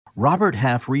Robert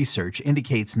Half research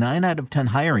indicates 9 out of 10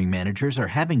 hiring managers are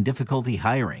having difficulty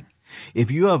hiring.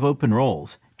 If you have open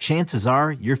roles, chances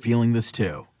are you're feeling this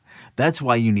too. That's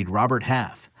why you need Robert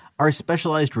Half. Our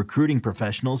specialized recruiting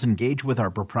professionals engage with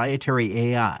our proprietary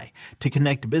AI to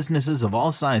connect businesses of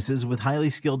all sizes with highly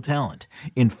skilled talent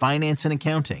in finance and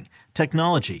accounting,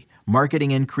 technology,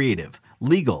 marketing and creative,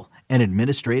 legal, and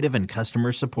administrative and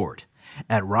customer support.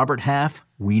 At Robert Half,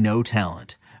 we know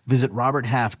talent. Visit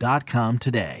roberthalf.com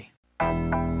today.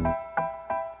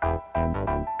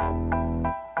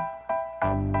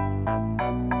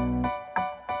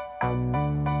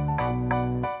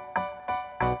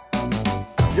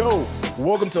 Yo,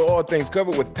 welcome to All Things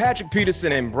Covered with Patrick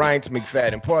Peterson and Bryant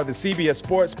McFadden, part of the CBS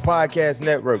Sports Podcast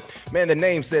Network. Man, the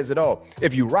name says it all.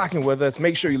 If you're rocking with us,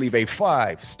 make sure you leave a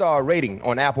 5-star rating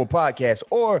on Apple Podcasts.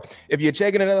 Or if you're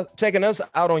checking us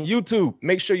out on YouTube,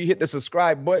 make sure you hit the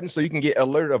subscribe button so you can get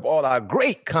alerted of all our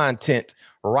great content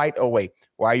right away.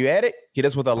 While you're at it, hit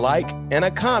us with a like and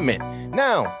a comment.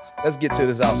 Now, let's get to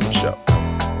this awesome show.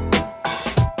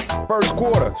 First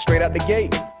quarter, straight out the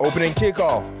gate, opening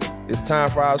kickoff. It's time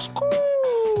for our school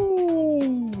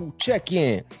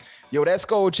check-in. Yo, that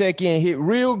school check-in hit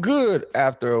real good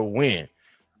after a win.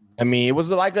 I mean, it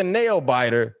was like a nail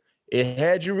biter. It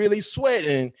had you really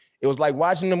sweating. It was like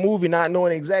watching the movie, not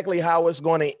knowing exactly how it's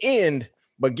going to end.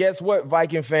 But guess what,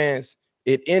 Viking fans?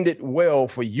 It ended well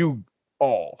for you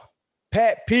all.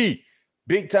 Pat P,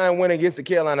 big-time win against the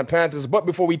Carolina Panthers. But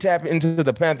before we tap into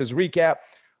the Panthers recap,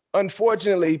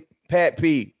 unfortunately, Pat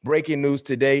P, breaking news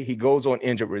today. He goes on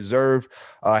injured reserve,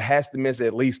 has to miss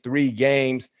at least 3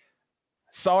 games.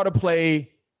 Saw the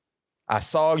play. I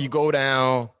saw you go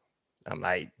down. I'm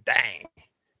like, dang.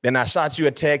 Then I shot you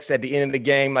a text at the end of the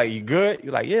game, like, you good?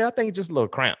 You're like, yeah, I think it's just a little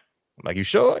cramp. I'm like, you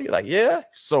sure? You're like, yeah,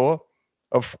 sore.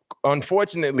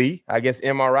 Unfortunately, I guess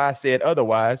MRI said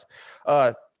otherwise.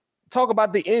 Talk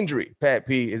about the injury, Pat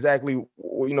P. Exactly,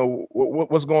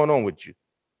 what's going on with you?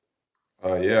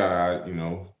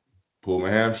 Pulled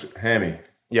my hammy.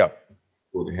 Yeah.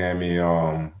 Pulled the hammy.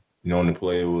 On the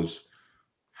play, it was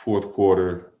fourth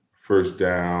quarter, first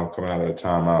down, coming out of the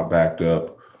timeout, backed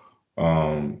up.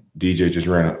 DJ just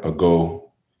ran a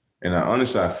goal. And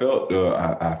I felt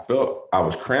I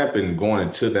was cramping going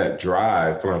into that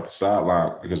drive coming off the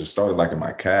sideline because it started like in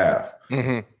my calf.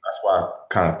 Mm-hmm. That's why I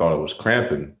kind of thought it was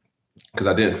cramping because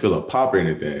I didn't feel a pop or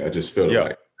anything. I just felt it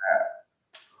like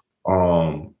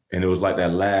that. And it was like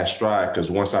that last stride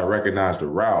because once I recognized the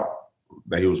route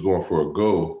that he was going for a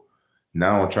goal,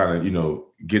 now I'm trying to,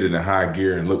 get in a high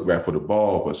gear and look back for the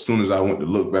ball. But as soon as I went to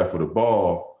look back for the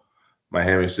ball, my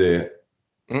hammy said,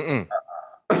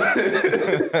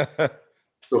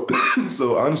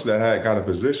 So honestly, I had kind of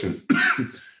positioned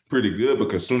pretty good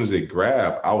because as soon as it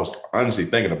grabbed, I was honestly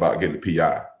thinking about getting the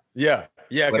PI. Yeah,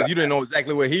 because you didn't know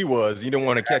exactly where he was. You didn't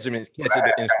want to catch it in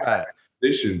stride.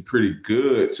 Positioned pretty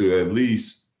good to at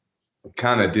least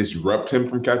kind of disrupt him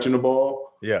from catching the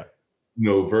ball. Yeah.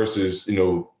 Versus,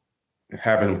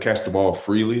 having him catch the ball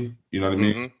freely. You know what I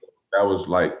mean? Mm-hmm. That was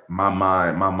like my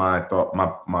mind thought,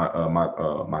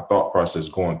 my thought process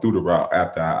going through the route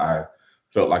after I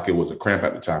felt like it was a cramp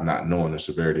at the time, not knowing the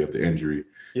severity of the injury.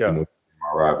 Yeah. I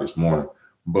arrived this morning.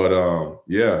 But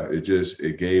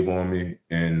it gave on me.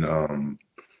 And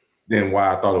then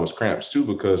why I thought it was cramps too,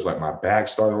 because like my back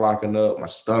started locking up, my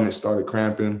stomach started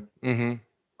cramping. Mm-hmm.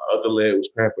 My other leg was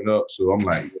cramping up. So I'm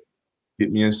like,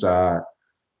 get me inside.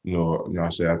 I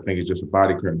said, I think it's just a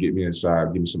body cramp. Get me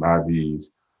inside. Give me some IVs.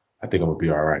 I think I'm going to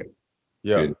be all right.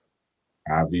 Yeah. And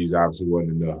IVs obviously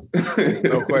wasn't enough.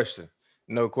 No question.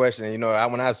 No question.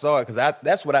 When I saw it, because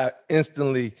that's what I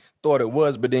instantly thought it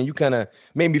was. But then you kind of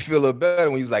made me feel a little better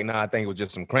when you was like, nah, I think it was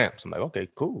just some cramps. I'm like, okay,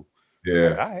 cool. Yeah.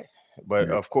 All right. But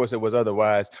of course it was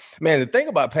otherwise. Man, the thing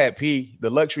about Pat P,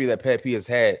 the luxury that Pat P has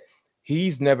had,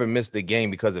 he's never missed a game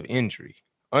because of injury.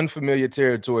 Unfamiliar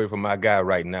territory for my guy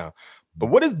right now. But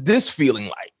what is this feeling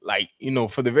like? Like,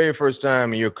 for the very first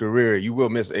time in your career, you will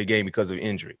miss a game because of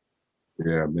injury.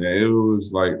 Yeah, man. It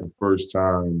was like the first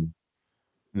time,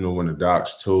 when the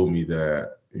docs told me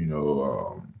that,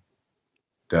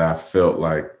 that I felt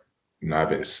like, I've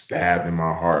been stabbed in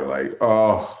my heart. Like,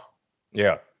 oh.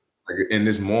 Yeah. Like in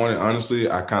this morning, honestly,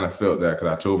 I kind of felt that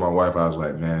because I told my wife, I was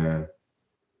like, man,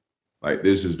 like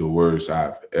this is the worst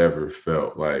I've ever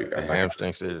felt. Like hamstring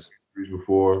is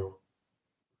before.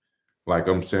 Like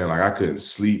I'm saying, like I couldn't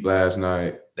sleep last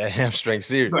night. That hamstring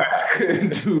serious. Like, I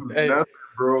couldn't do nothing,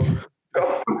 bro.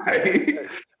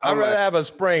 I'd rather have a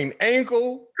sprained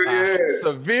ankle,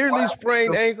 severely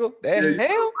sprained ankle. The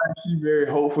hell? She's very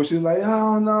hopeful. She's like,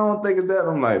 oh no, I don't think it's that.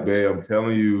 I'm like, babe, I'm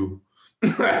telling you, I'm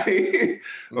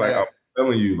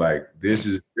telling you, like, this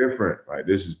is different. Like,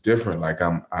 this is different. Like,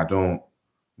 I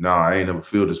ain't never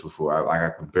feel this before. I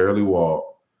can barely walk.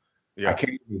 Yeah. I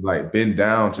can't even like bend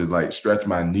down to like stretch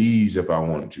my knees if I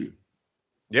wanted to.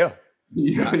 Yeah.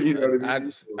 You know what I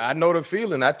mean? I know the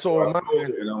feeling. I told mine.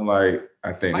 And I'm like,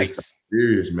 I think this is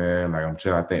serious, man. Like,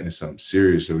 I think it's something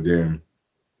serious. So then,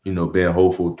 being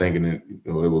hopeful, thinking that,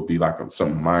 it would be like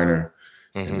something minor.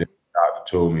 And then the doctor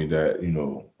told me that,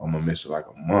 I'm gonna miss it like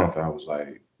a month. I was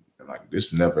like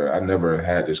I never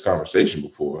had this conversation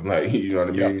before. Like, you know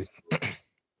what I mean?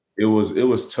 It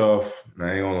was tough. And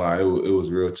I ain't gonna lie, it was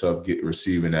real tough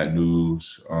receiving that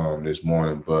news this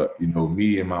morning. But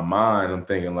me in my mind, I'm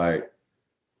thinking like,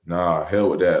 nah,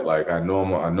 hell with that. Like, I know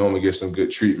I'm gonna get some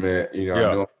good treatment.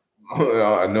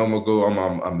 I know I'm gonna go.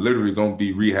 I'm literally gonna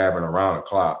be rehabbing around the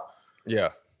clock. Yeah.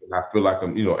 And I feel like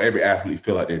every athlete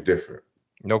feel like they're different.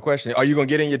 No question. Are you gonna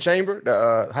get in your chamber,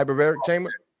 the hyperbaric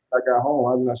chamber? I got home.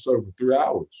 I was in that circle for 3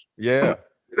 hours. Yeah.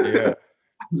 Yeah.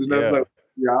 I was in that circle for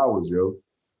 3 hours, yo.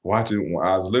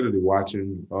 I was literally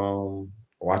watching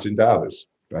Dallas.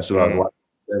 That's what I was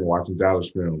watching Dallas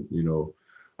film,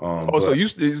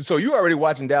 so you already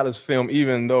watching Dallas film,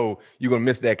 even though you're gonna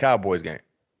miss that Cowboys game.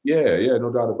 Yeah,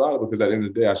 no doubt about it. Because at the end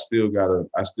of the day, I still got an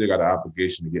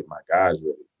obligation to get my guys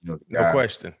ready. No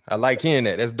question. I like hearing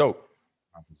that. That's dope.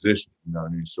 My position, you know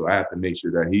what I mean. So I have to make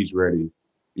sure that he's ready.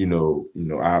 I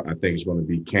think it's going to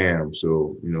be Cam.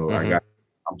 So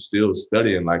I'm still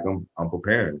studying like I'm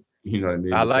preparing. You know what I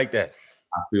mean? I like that.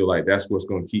 I feel like that's what's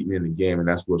going to keep me in the game, and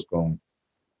that's what's going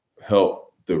to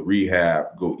help the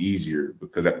rehab go easier.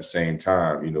 Because at the same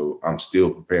time, I'm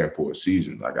still preparing for a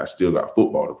season. Like, I still got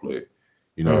football to play.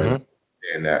 In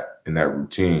that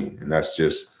routine, and that's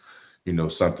just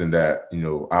something that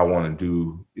I want to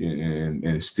do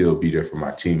and still be there for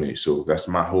my teammates. So that's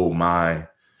my whole mind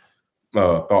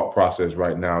thought process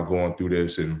right now, going through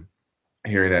this and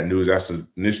hearing that news.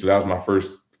 Initially that was my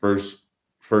first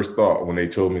thought when they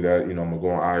told me that I'm gonna go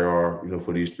on IR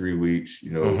for these 3 weeks.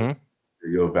 Your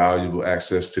valuable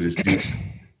access to this deep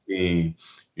team.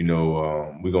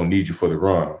 We're gonna need you for the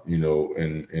run.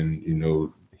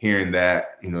 And hearing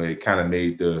that, it kind of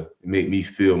made me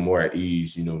feel more at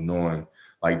ease, knowing,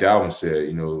 like Dalvin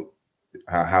said,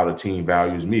 how the team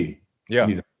values me. Yeah.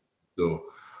 So,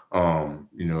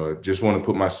 just want to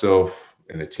put myself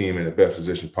and the team in the best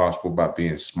position possible by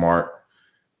being smart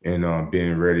and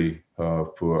being ready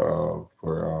for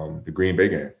the Green Bay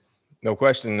game. No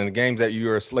question. And the games that you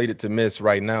are slated to miss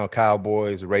right now,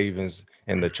 Cowboys, Ravens,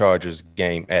 and the Chargers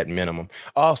game at minimum.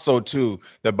 Also, too,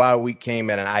 the bye week came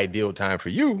at an ideal time for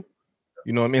you.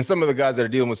 Some of the guys that are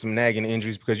dealing with some nagging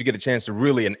injuries, because you get a chance to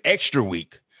really an extra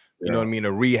week,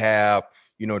 to rehab,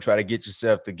 try to get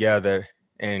yourself together,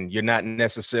 and you're not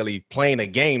necessarily playing a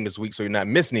game this week, so you're not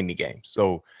missing any games.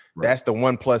 So that's the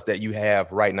one plus that you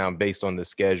have right now based on the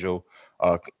schedule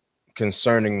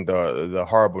concerning the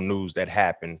horrible news that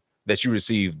happened that you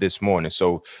received this morning.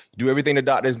 So do everything the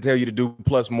doctors tell you to do,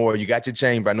 plus more. You got your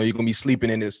chamber. I know you're going to be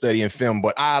sleeping in this studying film,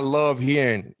 but I love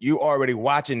hearing you already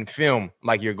watching film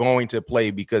like you're going to play,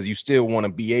 because you still want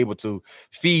to be able to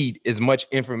feed as much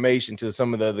information to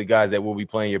some of the other guys that will be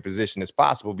playing your position as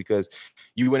possible, because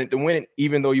you win it to win it,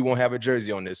 even though you won't have a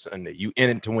jersey on this Sunday. You in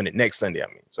it to win it next Sunday,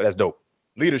 So that's dope.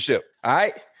 Leadership. All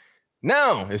right.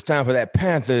 Now it's time for that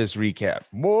Panthers recap.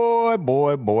 Boy.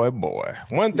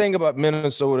 One thing about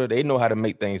Minnesota, they know how to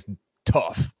make things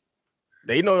tough.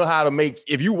 They know how to make,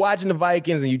 if you're watching the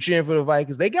Vikings and you cheering for the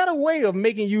Vikings, they got a way of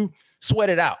making you sweat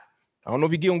it out. I don't know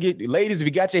if you're going to get, ladies, if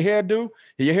you got your hair done,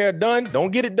 don't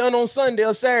get it done on Sunday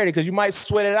or Saturday, because you might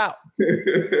sweat it out.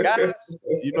 Guys,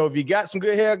 if you got some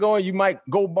good hair going, you might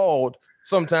go bald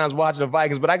sometimes watching the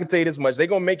Vikings, but I can tell you this much. They're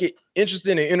going to make it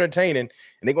interesting and entertaining, and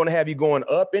they're going to have you going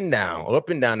up and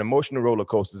down, emotional roller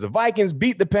coasters. The Vikings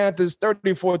beat the Panthers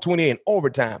 34-28 in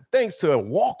overtime, thanks to a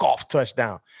walk-off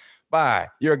touchdown by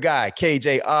your guy,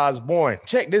 KJ Osborne.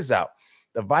 Check this out.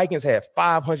 The Vikings had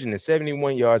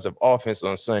 571 yards of offense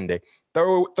on Sunday,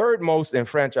 third most in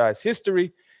franchise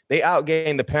history. They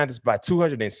outgained the Panthers by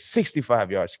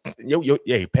 265 yards.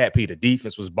 Pat P, the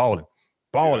defense was balling.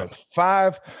 Yeah.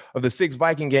 5 of the 6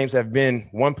 Viking games have been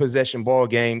one-possession ball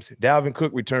games. Dalvin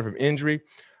Cook returned from injury,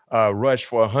 rushed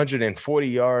for 140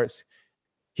 yards.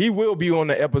 He will be on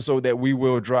the episode that we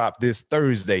will drop this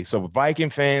Thursday. So Viking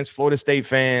fans, Florida State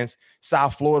fans,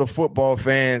 South Florida football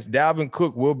fans, Dalvin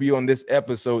Cook will be on this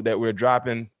episode that we're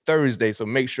dropping Thursday. So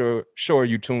make sure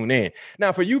you tune in.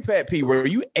 Now, for you, Pat P, were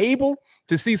you able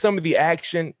to see some of the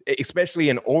action, especially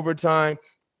in overtime?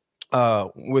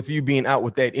 With you being out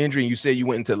with that injury, you said you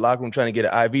went into the locker room trying to get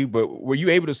an IV, but were you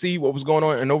able to see what was going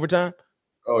on in overtime?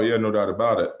 Oh yeah, no doubt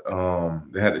about it.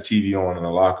 They had the TV on in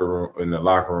the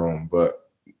locker room, but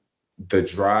the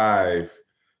drive,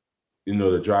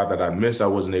 the drive that I missed, I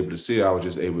wasn't able to see. I was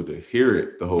just able to hear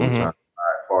it the whole time.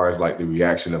 As far as like the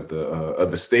reaction of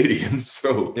the stadium.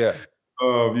 So Yeah.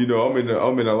 I'm in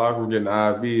the locker room getting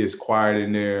the IV. It's quiet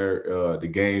in there. The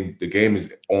game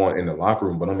is on in the locker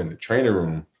room, but I'm in the training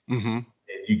room. And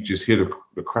you just hear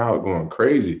the crowd going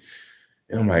crazy.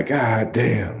 And I'm like, God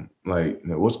damn, like,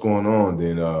 what's going on?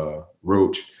 Then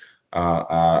Roach,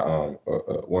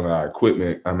 one of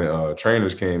our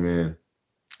trainers came in.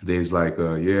 They's like,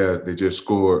 yeah, they just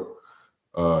scored.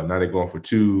 Now they're going for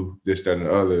 2, this, that, and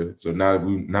the other. So now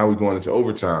we're going into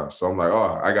overtime. So I'm like,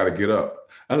 oh, I got to get up.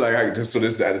 I'm like, this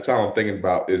at the time I'm thinking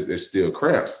about is still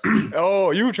cramps.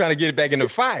 Oh, you were trying to get it back in the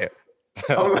fire.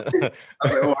 I was like, I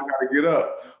got to get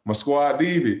up. My squad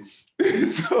DB.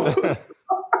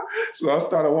 So I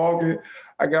started walking.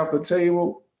 I got off the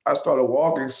table. I started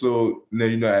walking. So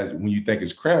now, when you think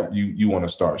it's cramp, you want to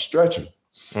start stretching.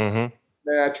 Man,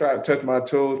 I tried to touch my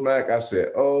toes, Mac. I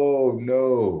said, "Oh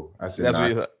no!" I said, "That's what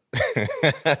you."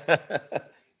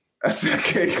 I said, "I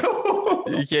can't go.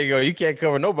 You can't go. You can't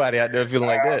cover nobody out there feeling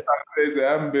like that." I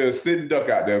haven't been a sitting duck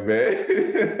out there,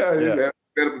 man.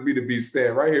 Better for me to be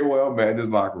staying right here where I'm at in this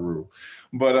locker room.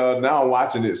 But now I'm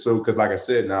watching it. So, because like I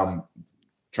said, now I'm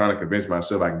trying to convince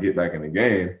myself I can get back in the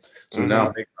game. So now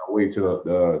I'm making my way to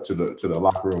the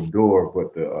locker room door,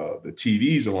 but the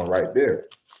TV's on right there.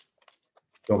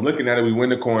 So I'm looking at it. We win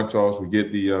the coin toss. We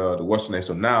get the what's name.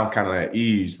 So now I'm kind of at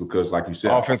ease because, like you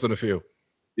said, offense on the field.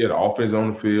 Yeah, the offense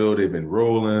on the field. They've been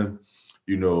rolling.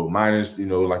 Minus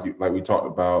like we talked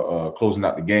about closing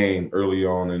out the game early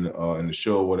on in the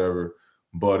show, whatever.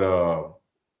 But I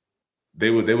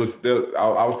was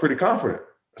pretty confident.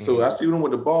 So I see them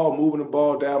with the ball, moving the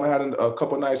ball down. I had a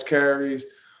couple nice carries.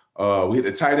 We hit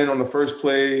the tight end on the first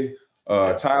play.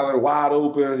 Tyler wide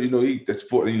open.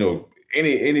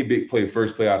 Any big play,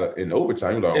 first play in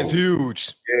overtime. It's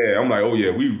huge. Yeah, I'm like, oh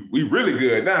yeah, we really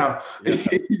good now.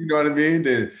 You know what I mean?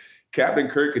 Then Captain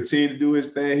Kirk continued to do his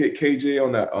thing, hit KJ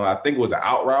on the I think it was an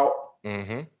out route.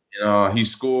 He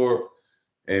scored.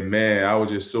 And man, I was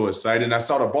just so excited. And I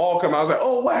saw the ball come out. I was like,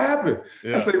 oh, what happened?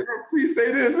 Yeah. I said, please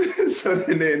say this. So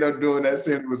then they ended up doing that.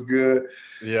 Saying it was good.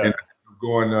 Yeah. And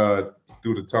going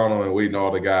through the tunnel and waiting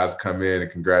all the guys to come in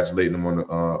and congratulating them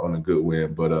on a good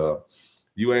win. But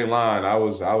you ain't lying. I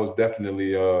was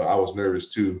definitely I was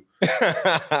nervous too.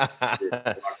 I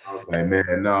was like,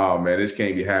 man, this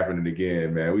can't be happening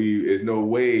again, man. There's no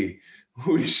way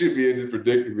we should be in this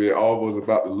predicament. Almost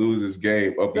about to lose this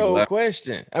game. No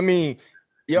question. I mean,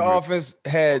 your offense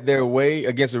had their way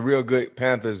against a real good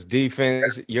Panthers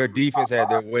defense. Your defense had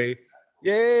their way.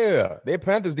 Yeah, their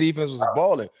Panthers defense was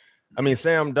balling. I mean,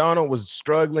 Sam Darnold was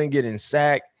struggling, getting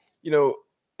sacked,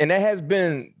 and that has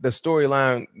been the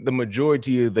storyline the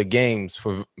majority of the games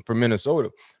for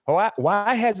Minnesota.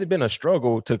 Why has it been a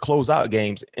struggle to close out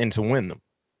games and to win them?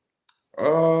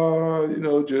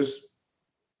 Just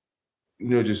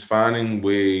finding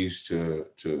ways to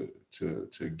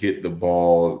get the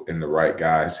ball in the right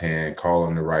guy's hand,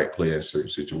 calling the right play in certain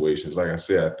situations. Like I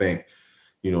said, I think,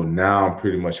 now I'm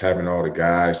pretty much having all the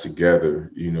guys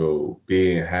together,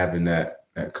 having that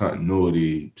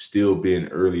continuity, still being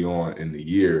early on in the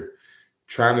year,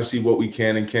 trying to see what we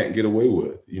can and can't get away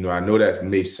with. I know that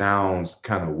may sound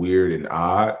kind of weird and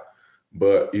odd,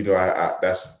 but,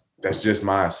 that's just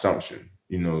my assumption,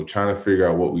 trying to figure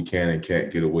out what we can and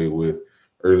can't get away with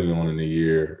early on in the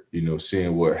year,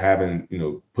 seeing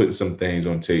putting some things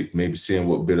on tape, maybe seeing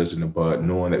what bit us in the butt,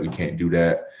 knowing that we can't do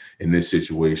that in this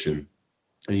situation.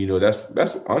 And,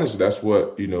 that's honestly, that's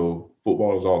what,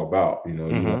 football is all about.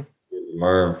 You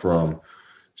learn from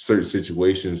certain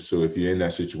situations. So if you're in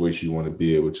that situation, you want to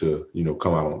be able to,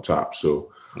 come out on top.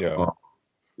 So,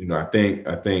 I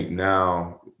think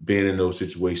now being in those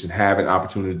situations, having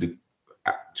opportunity to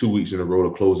 2 weeks in a row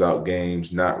to close out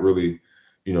games, not really,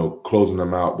 closing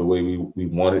them out the way we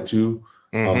wanted to.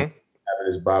 Having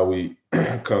this bye week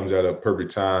comes at a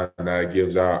perfect time, and that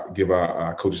give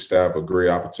our coaching staff a great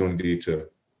opportunity to,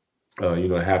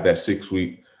 have that 6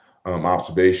 week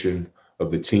observation of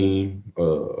the team,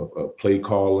 of play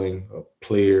calling, of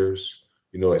players,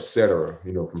 et cetera,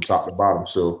 from top to bottom.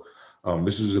 So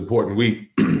this is an important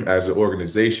week as an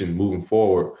organization moving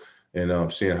forward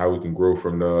and seeing how we can grow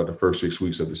from the first 6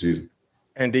 weeks of the season.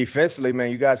 And defensively, man,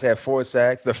 you guys had 4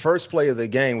 sacks. The first play of the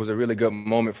game was a really good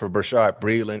moment for Bashaud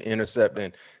Breeland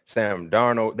intercepting Sam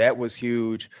Darnold. That was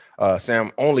huge.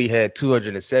 Sam only had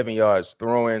 207 yards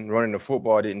throwing, running the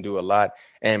football, didn't do a lot.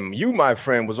 And you, my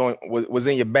friend, was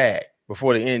in your bag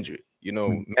before the injury.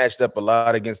 Matched up a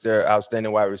lot against their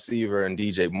outstanding wide receiver and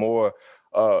DJ Moore.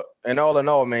 And all in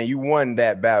all, man, you won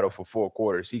that battle for 4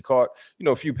 quarters. He caught,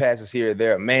 a few passes here or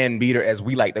there, a man beater, as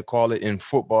we like to call it in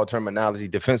football terminology,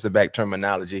 defensive back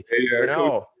terminology.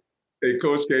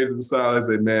 Coach came to the side and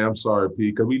said, "Man, I'm sorry,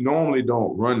 Pete, because we normally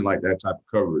don't run like that type of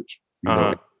coverage,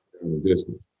 in the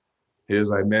distance." He was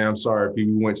like, "Man, I'm sorry, Pete.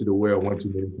 We went to the well one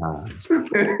too many times."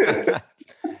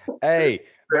 Hey,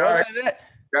 all right.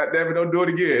 God damn it, don't do it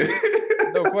again.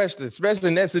 No question, especially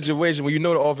in that situation when you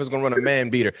know the offense is going to run a man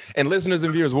beater. And listeners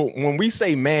and viewers, when we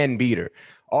say man beater,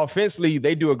 offensively,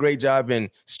 they do a great job in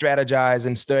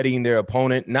strategizing, studying their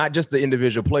opponent, not just the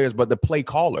individual players, but the play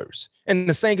callers. And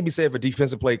the same can be said for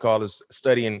defensive play callers,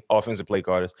 studying offensive play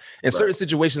callers. In certain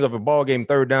situations of a ball game,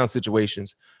 third down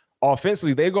situations,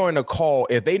 offensively, they're going to call,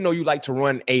 if they know you like to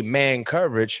run a man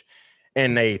coverage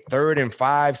in a 3rd and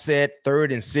 5 set,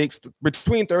 3rd and 6,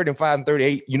 between 3rd and 5 and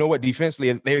 38, you know what,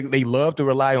 defensively, they love to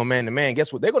rely on man-to-man.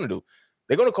 Guess what they're going to do?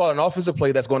 They're going to call an offensive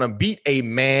play that's going to beat a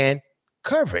man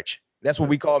coverage. That's what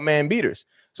we call man beaters.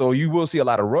 So you will see a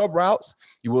lot of rub routes.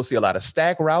 You will see a lot of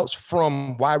stack routes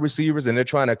from wide receivers, and they're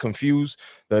trying to confuse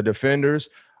the defenders.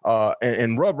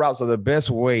 And rub routes are the best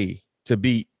way to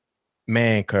beat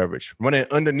man coverage. Running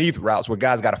underneath routes where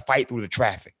guys got to fight through the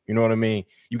traffic. You know what I mean?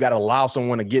 You got to allow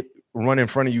someone to run in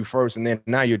front of you first, and then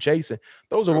now you're chasing.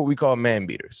 Those are what we call man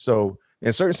beaters. So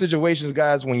in certain situations,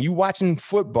 guys, when you watching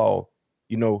football,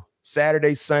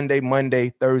 Saturday, Sunday,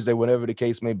 Monday, Thursday, whatever the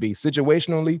case may be,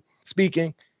 situationally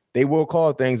speaking, they will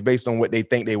call things based on what they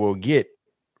think they will get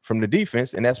from the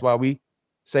defense. And that's why we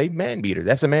say man beater.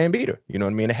 That's a man beater. You know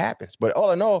what I mean? It happens. But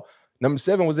all in all, number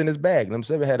 7 was in his bag. Number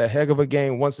 7 had a heck of a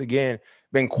game once again,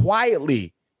 been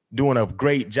quietly doing a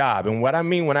great job. And what I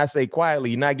mean when I say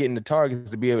quietly, you're not getting the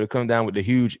targets to be able to come down with the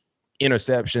huge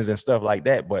interceptions and stuff like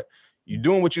that, but you're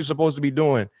doing what you're supposed to be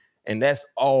doing, and that's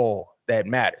all that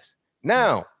matters.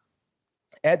 Now,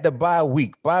 at the bye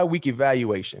week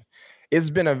evaluation, it's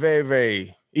been a very,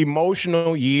 very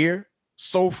emotional year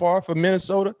so far for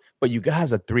Minnesota, but you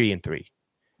guys are 3-3.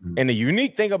 Mm-hmm. And the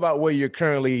unique thing about where you're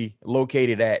currently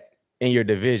located at in your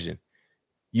division,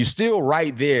 you're still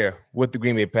right there with the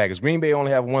Green Bay Packers. Green Bay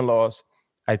only have 1 loss.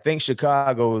 I think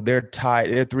Chicago, they're tied.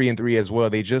 They're 3-3 as well.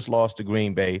 They just lost to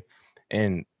Green Bay.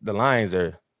 And the Lions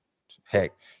are,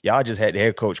 heck, y'all just had the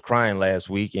head coach crying last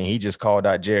week, and he just called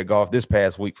out Jared Goff this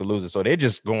past week for losing. So they're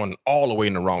just going all the way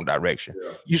in the wrong direction.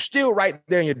 Yeah. You're still right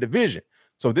there in your division.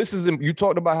 So you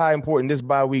talked about how important this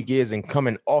bye week is, and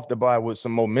coming off the bye with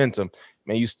some momentum,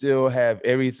 man, you still have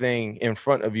everything in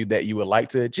front of you that you would like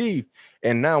to achieve.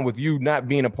 And now with you not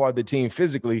being a part of the team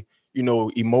physically,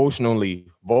 emotionally,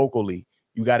 vocally,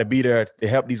 you got to be there to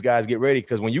help these guys get ready.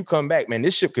 Because when you come back, man,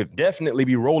 this ship could definitely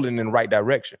be rolling in the right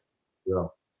direction.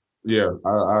 Yeah,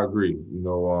 I agree.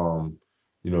 Coming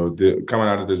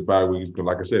out of this bye week,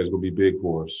 like I said, it's going to be big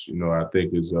for us. I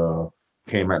think it's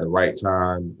came at the right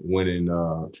time, winning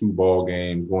 2 ball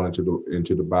games, going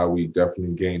into the bye week,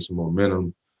 definitely gained some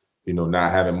momentum.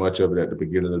 Not having much of it at the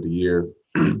beginning of the year,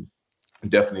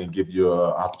 definitely give you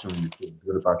an opportunity to feel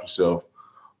good about yourself.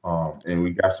 And we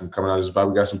got some coming out of this bye.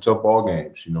 We got some tough ball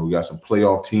games. We got some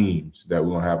playoff teams that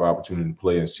we're gonna have an opportunity to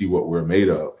play and see what we're made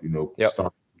of. Starting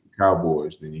with the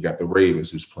Cowboys, then you got the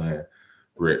Ravens who's playing.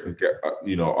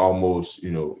 Almost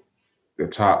the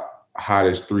top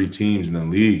hottest 3 teams in the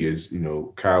league is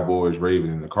Cowboys,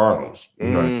 Ravens, and the Cardinals.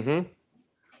 We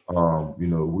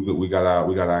got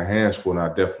our hands full, and I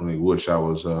definitely wish I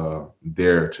was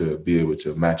there to be able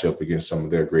to match up against some of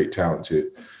their great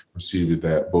talented receivers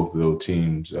that both of those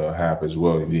teams have as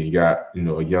well. And then you got you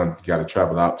got to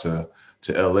travel out to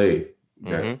LA,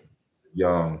 that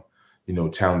young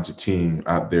talented team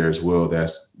out there as well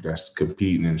that's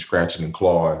competing and scratching and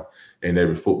clawing in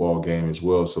every football game as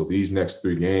well. So these next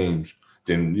 3 games,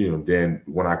 then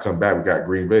when I come back, we got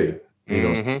Green Bay.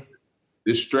 So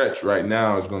this stretch right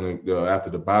now is going to, after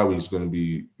the bye week, is going to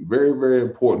be very, very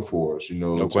important for us.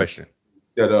 No question.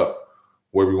 Set up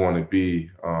where we want to be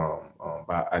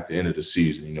at the end of the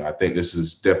season. I think this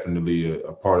is definitely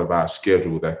a part of our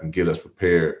schedule that can get us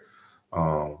prepared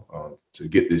to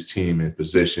get this team in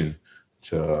position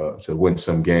to win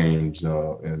some games,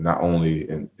 and not only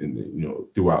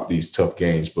throughout these tough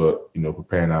games, but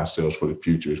preparing ourselves for the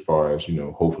future as far as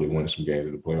hopefully winning some games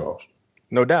in the playoffs.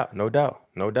 No doubt.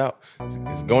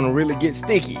 It's going to really get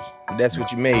sticky. That's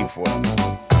what you made for.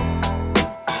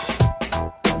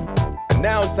 And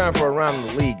now it's time for Around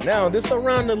the League. Now, this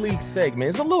Around the League segment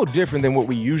is a little different than what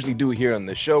we usually do here on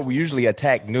the show. We usually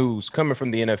attack news coming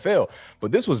from the NFL,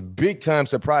 but this was big-time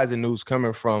surprising news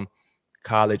coming from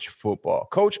college football.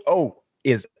 Coach O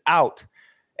is out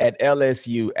at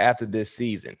LSU after this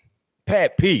season.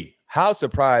 Pat P., how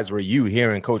surprised were you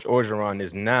hearing Coach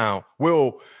Orgeron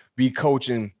will be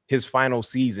coaching his final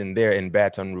season there in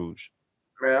Baton Rouge?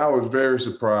 Man, I was very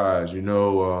surprised. I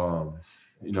know,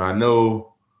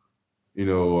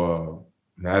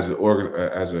 as an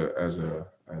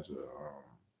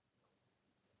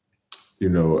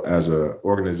as a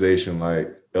organization like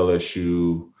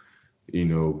LSU,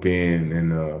 being in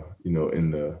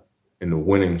the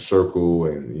winning circle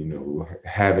and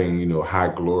having high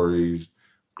glory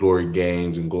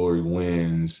games and glory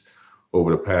wins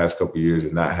over the past couple of years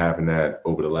and not having that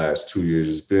over the last 2 years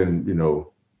has been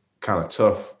kind of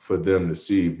tough for them to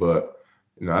see. But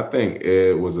I think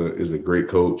Ed is a great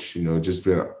coach. Just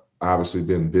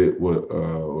been bit with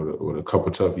a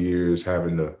couple tough years,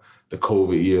 having the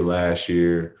COVID year last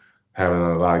year, having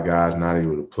a lot of guys not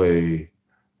able to play.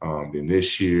 Then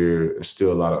this year, there's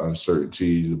still a lot of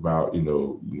uncertainties about,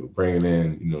 bringing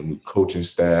in, new coaching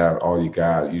staff, all you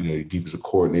guys, your defensive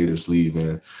coordinators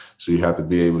leaving. So you have to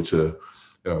be able to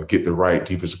get the right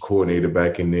defensive coordinator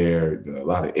back in there. A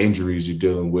lot of injuries you're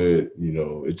dealing with.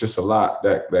 It's just a lot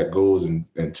that goes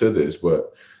into this.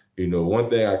 But, one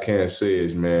thing I can say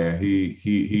is, man,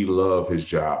 he loved his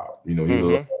job. He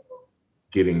loved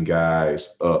getting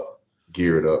guys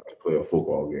geared up to play a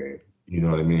football game. You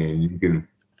know what I mean?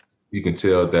 You can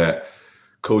tell that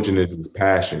coaching is his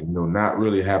passion, not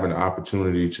really having the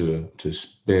opportunity to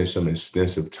spend some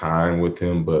extensive time with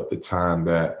him, but the time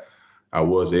that I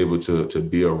was able to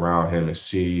be around him and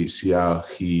see how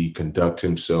he conduct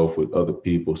himself with other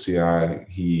people, see how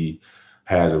he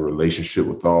has a relationship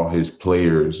with all his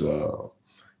players,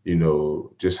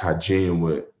 just how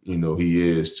genuine, he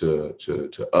is to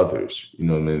others.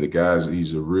 The guys,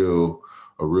 he's a real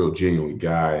genuine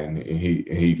guy. And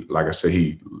he, like I said,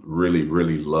 he really,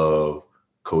 really loved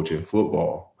coaching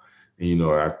football.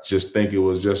 I just think it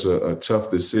was just a tough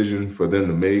decision for them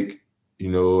to make,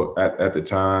 at the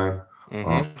time.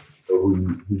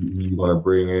 Who you want to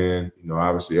bring in?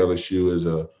 Obviously LSU is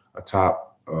a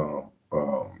top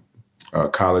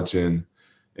college in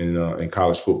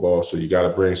college football, so you got to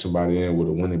bring somebody in with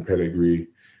a winning pedigree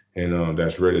and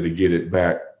that's ready to get it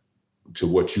back to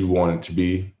what you want it to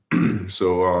be.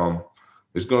 So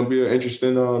it's going to be an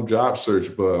interesting job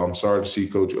search, but I'm sorry to see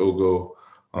Coach Ogo.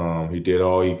 He did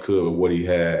all he could with what he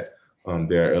had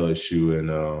there at LSU,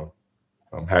 and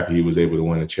I'm happy he was able to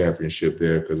win a championship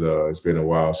there because it's been a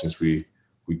while since we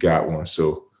got one.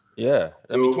 So yeah,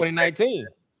 2019.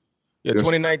 Yeah,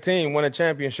 2019 won a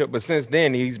championship, but since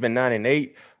then he's been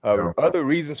 9-8. Other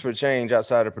reasons for change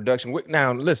outside of production.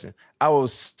 Now, listen, I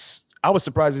was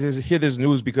surprised to hear this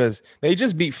news because they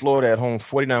just beat Florida at home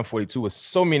 49-42 with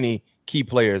so many key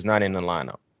players not in the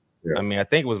lineup. Yeah. I mean, I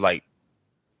think it was like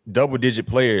double-digit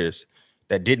players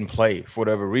that didn't play for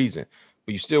whatever reason.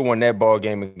 But you still won that ball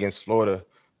game against Florida.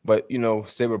 But,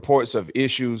 say reports of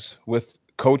issues with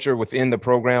culture within the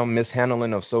program,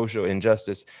 mishandling of social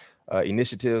injustice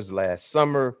initiatives last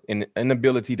summer, and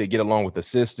inability to get along with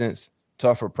assistants,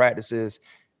 tougher practices,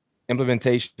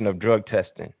 implementation of drug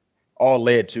testing, all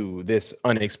led to this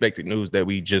unexpected news that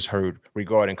we just heard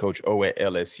regarding Coach O at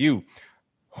LSU.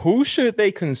 Who should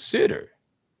they consider,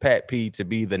 Pat P, to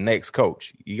be the next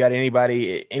coach? You got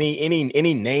anybody,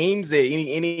 any names,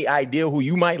 any idea who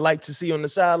you might like to see on the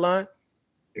sideline?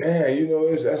 Yeah,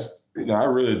 I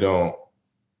really don't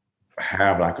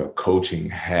have like a coaching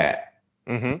hat.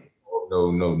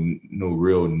 No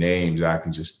real names I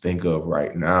can just think of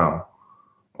right now.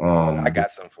 I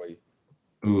got something for you.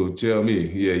 Ooh, tell me.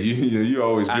 Yeah, you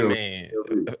always good. I mean,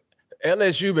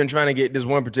 LSU been trying to get this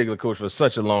one particular coach for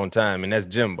such a long time, and that's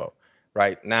Jimbo.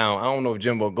 Right now, I don't know if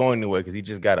Jimbo going anywhere because he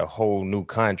just got a whole new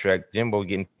contract. Jimbo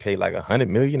getting paid like $100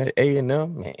 million at A&M.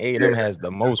 Man, A&M has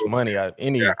the most money out of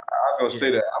any. Yeah, I was gonna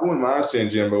say that. I wouldn't mind saying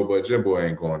Jimbo, but Jimbo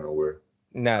ain't going nowhere.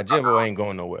 Nah, Jimbo ain't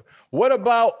going nowhere. What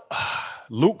about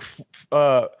Luke?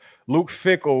 Luke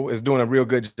Fickell is doing a real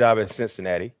good job at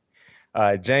Cincinnati.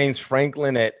 James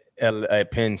Franklin at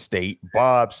Penn State.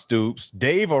 Bob Stoops.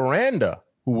 Dave Aranda,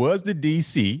 who was the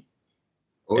DC.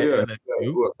 Oh yeah,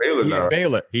 Baylor now.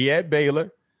 He had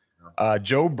Baylor.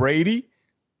 Joe Brady,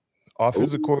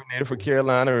 offensive coordinator for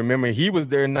Carolina. Remember, he was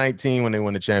there in 19 when they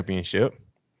won the championship.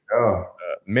 Oh.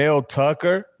 Mel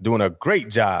Tucker doing a great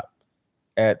job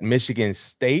at Michigan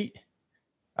State.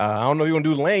 I don't know if you're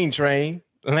gonna do Lane Train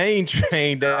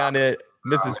down at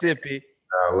Mississippi.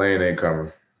 Lane ain't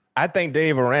coming. I think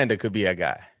Dave Aranda could be a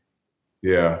guy.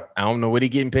 Yeah. I don't know what he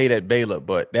getting paid at Baylor,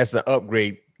 but that's an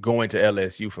upgrade going to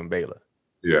LSU from Baylor.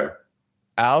 Yeah.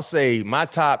 I'll say my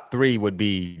top three would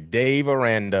be Dave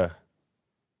Aranda,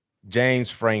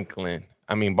 James Franklin.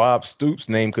 I mean, Bob Stoops'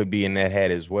 name could be in that hat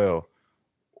as well.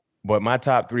 But my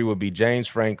top three would be James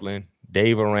Franklin,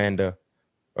 Dave Aranda,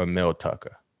 or Mel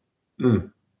Tucker.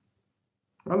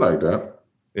 I like that.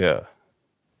 Yeah.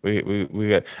 We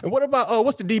got. And what about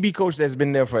what's the DB coach that's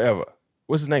been there forever?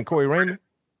 What's his name? Corey Raymond?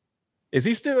 Is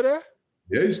he still there?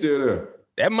 Yeah, he's still there.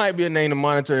 That might be a name to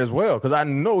monitor as well, because I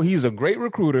know he's a great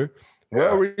recruiter,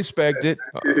 well respected.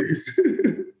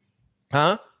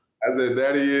 Huh? I said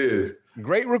that he is.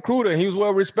 Great recruiter. He was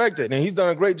well respected, and he's done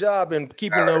a great job in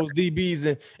keeping those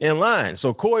DBs in line.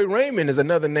 So Corey Raymond is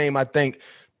another name I think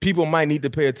people might need to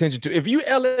pay attention to. If you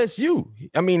LSU,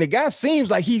 I mean, the guy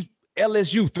seems like he's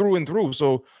LSU through and through.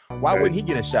 So why wouldn't he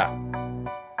get a shot?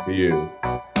 He is.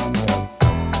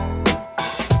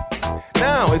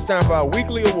 Now it's time for our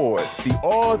weekly awards, the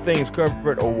All Things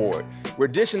Covered Award. We're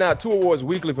dishing out 2 awards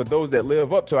weekly for those that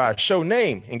live up to our show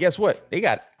name. And guess what? They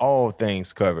got all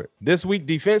things covered. This week,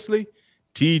 defensively,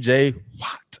 TJ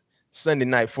Watt. Sunday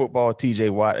Night Football, TJ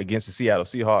Watt against the Seattle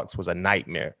Seahawks was a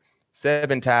nightmare.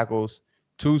 7 tackles,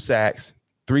 2 sacks,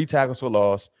 3 tackles for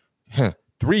loss,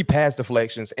 3 pass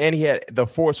deflections, and he had the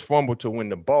forced fumble to win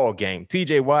the ball game.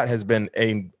 TJ Watt has been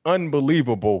an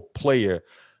unbelievable player.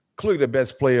 Clearly the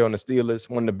best player on the Steelers,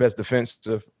 one of the best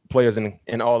defensive players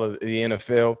in all of the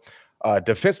NFL.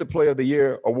 Defensive Player of the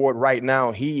Year award right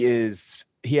now, he has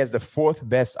the 4th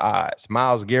best odds.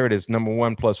 Myles Garrett is number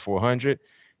 1 plus 400.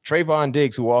 Trayvon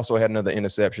Diggs, who also had another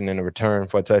interception in a return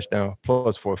for a touchdown,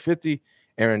 plus 450.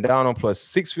 Aaron Donald plus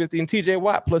 650, and TJ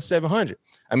Watt plus 700.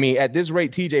 I mean, at this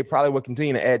rate, TJ probably will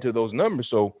continue to add to those numbers.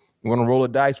 So you want to roll a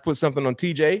dice, put something on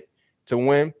TJ to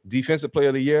win Defensive Player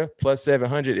of the Year, plus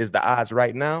 700 is the odds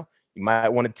right now. You might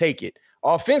want to take it.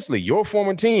 Offensively, your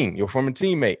former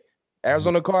teammate,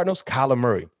 Arizona Cardinals, Kyler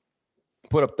Murray,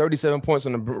 put up 37 points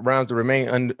on the Browns to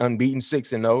remain unbeaten,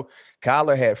 6-0.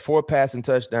 Kyler had 4 passing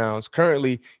touchdowns.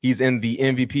 Currently, he's in the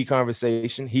MVP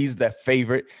conversation. He's the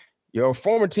favorite. Your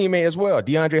former teammate as well,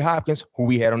 DeAndre Hopkins, who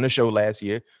we had on the show last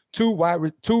year, 2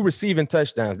 receiving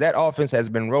touchdowns. That offense has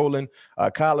been rolling.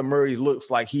 Kyler Murray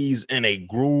looks like he's in a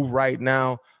groove right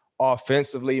now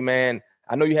offensively, man.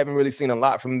 I know you haven't really seen a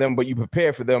lot from them, but you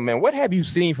prepare for them, man. What have you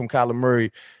seen from Kyler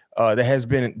Murray that has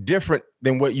been different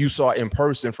than what you saw in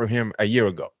person from him a year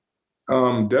ago?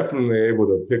 Definitely able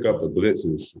to pick up the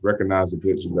blitzes, recognize the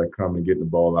blitzes that come and get the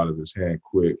ball out of his hand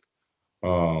quick.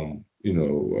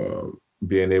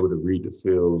 Being able to read the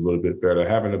field a little bit better,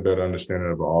 having a better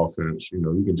understanding of the offense.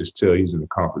 You can just tell he's in the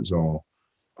comfort zone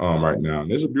right now.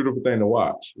 And it's a beautiful thing to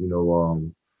watch,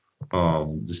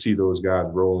 to see those guys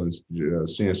rolling,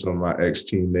 seeing some of my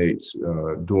ex-teammates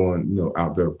doing,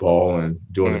 out there balling,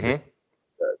 doing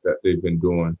that they've been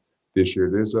doing this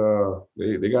year. There's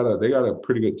they got a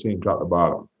pretty good team top to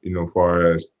bottom, as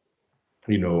far as,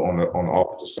 on the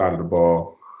offensive side of the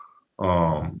ball,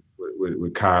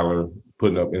 with Kyler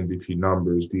putting up MVP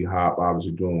numbers, D-Hop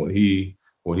obviously doing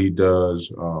what he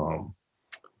does,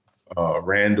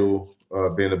 Randall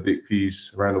being a big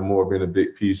piece, Randall Moore being a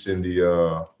big piece in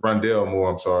the Rondell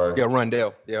Moore, I'm sorry. Yeah,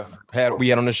 Rondell. Yeah. We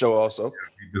had on the show also.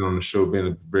 He's been on the show, being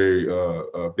a very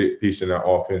big piece in that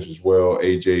offense as well.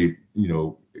 AJ,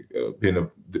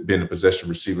 being a possession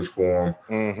receivers for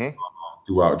him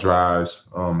throughout drives.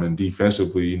 And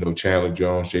defensively, Chandler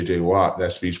Jones, JJ Watt,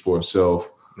 that speaks for itself.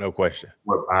 No question.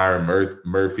 What Byron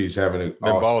Murphy's having a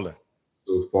balling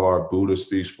so far. Buddha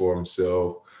speaks for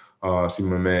himself. See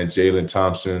my man Jalen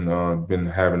Thompson been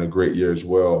having a great year as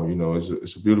well.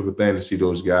 It's a beautiful thing to see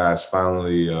those guys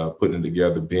finally putting it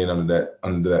together, being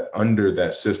under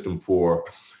that system for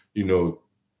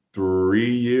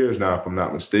 3 years now, if I'm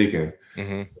not mistaken.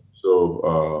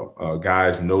 So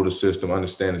guys know the system,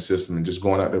 understand the system, and just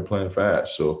going out there playing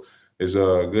fast. So it's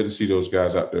good to see those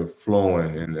guys out there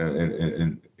flowing,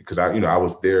 and because I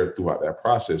was there throughout that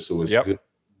process. So it's good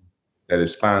that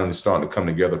it's finally starting to come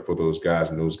together for those guys,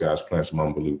 and those guys playing some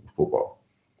unbelievable football.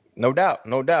 No doubt.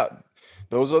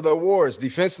 Those are the awards.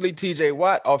 Defensively, TJ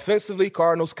Watt. Offensively,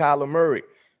 Cardinals, Kyler Murray.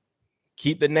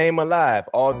 Keep the name alive.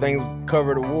 All Things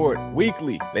Covered award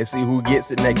weekly. Let's see who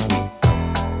gets it next week.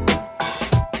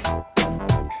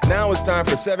 Now it's time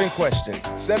for 7 questions.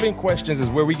 7 questions is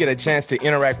where we get a chance to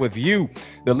interact with you,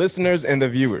 the listeners and the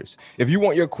viewers. If you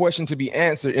want your question to be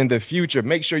answered in the future,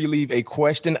 make sure you leave a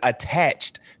question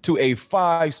attached to a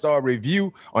 5-star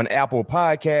review on Apple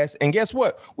Podcasts. And guess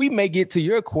what? We may get to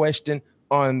your question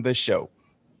on the show.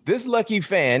 This lucky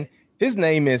fan, his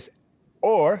name is,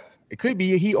 or it could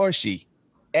be a he or she,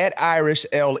 at Irish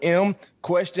LM.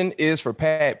 Question is for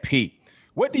Pat P.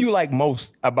 What do you like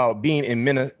most about being a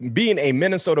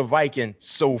Minnesota Viking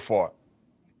so far?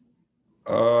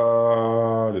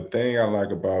 The thing I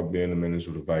like about being a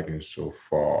Minnesota Viking so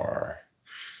far,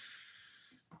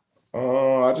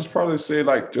 I just probably say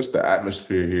just the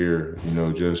atmosphere here.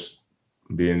 Just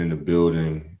being in the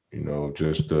building.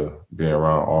 Just being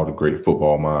around all the great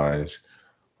football minds.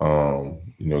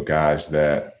 Guys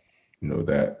that,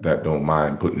 that don't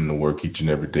mind putting in the work each and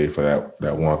every day for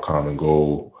that one common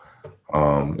goal.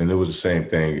 And it was the same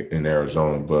thing in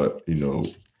Arizona, but,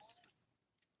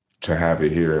 to have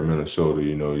it here in Minnesota,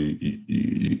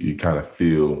 you kind of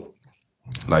feel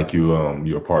like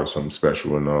you're a part of something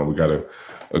special. And we got a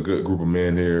good group of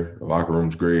men here. The locker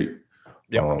room's great.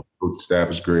 Yep. Coach staff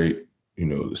is great.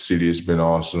 The city has been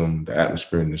awesome. The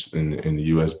atmosphere in the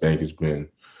U.S. Bank has been,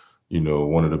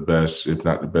 one of the best, if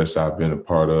not the best I've been a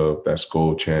part of. That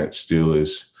Skol chant still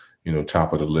is,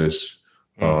 top of the list.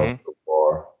 So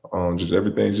far. Just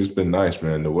everything's just been nice,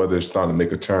 man. The weather is starting to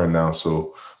make a turn now,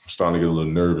 so I'm starting to get a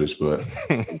little nervous, but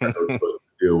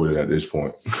deal with it at this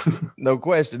point. No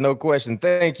question.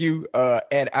 Thank you,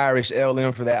 at Irish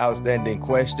LM, for that outstanding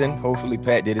question. Hopefully,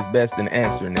 Pat did his best in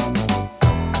answering it.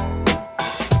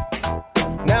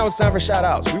 Now it's time for shout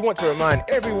outs. We want to remind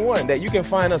everyone that you can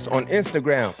find us on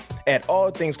Instagram at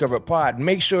All Things Covered Pod.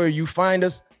 Make sure you find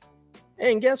us.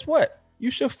 And guess what?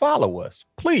 You should follow us.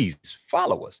 Please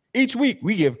follow us. Each week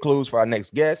we give clues for our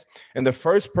next guest, and the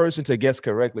first person to guess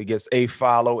correctly gets a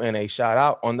follow and a shout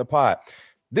out on the pod.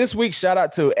 This week, shout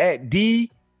out to at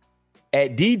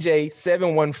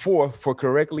DJ714 for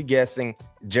correctly guessing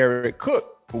Jared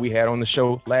Cook, who we had on the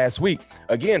show last week.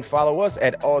 Again, follow us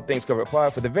at All Things Covered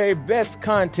Pod for the very best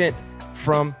content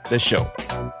from the show.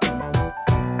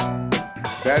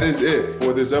 That is it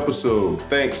for this episode.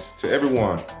 Thanks to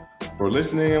everyone for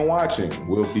listening and watching.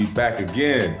 We'll be back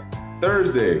again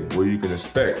Thursday, where you can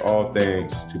expect all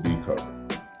things to be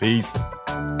covered. Peace.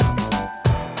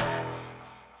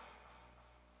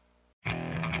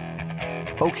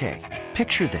 Okay,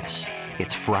 picture this.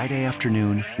 It's Friday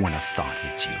afternoon when a thought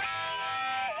hits you.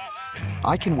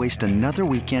 I can waste another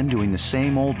weekend doing the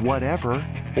same old whatever,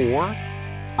 or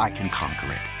I can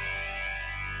conquer it.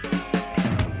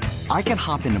 I can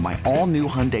hop into my all-new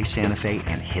Hyundai Santa Fe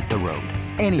and hit the road.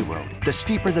 Any road. The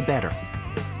steeper, the better.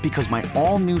 Because my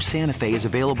all-new Santa Fe is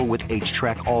available with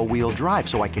H-Track all-wheel drive,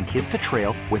 so I can hit the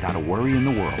trail without a worry in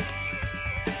the world.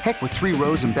 Heck, with 3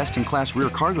 rows and best-in-class rear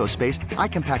cargo space, I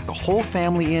can pack the whole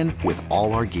family in with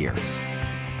all our gear.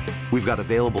 We've got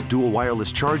available dual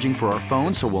wireless charging for our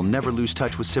phones, so we'll never lose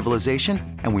touch with civilization,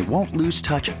 and we won't lose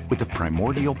touch with the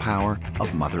primordial power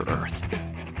of Mother Earth.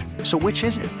 So which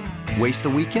is it? Waste the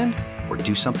weekend or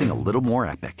do something a little more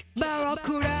epic?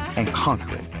 And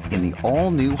conquer it in the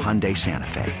all-new Hyundai Santa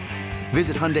Fe.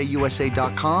 Visit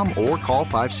HyundaiUSA.com or call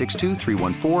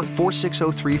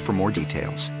 562-314-4603 for more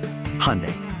details.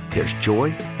 Hyundai, there's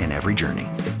joy in every journey.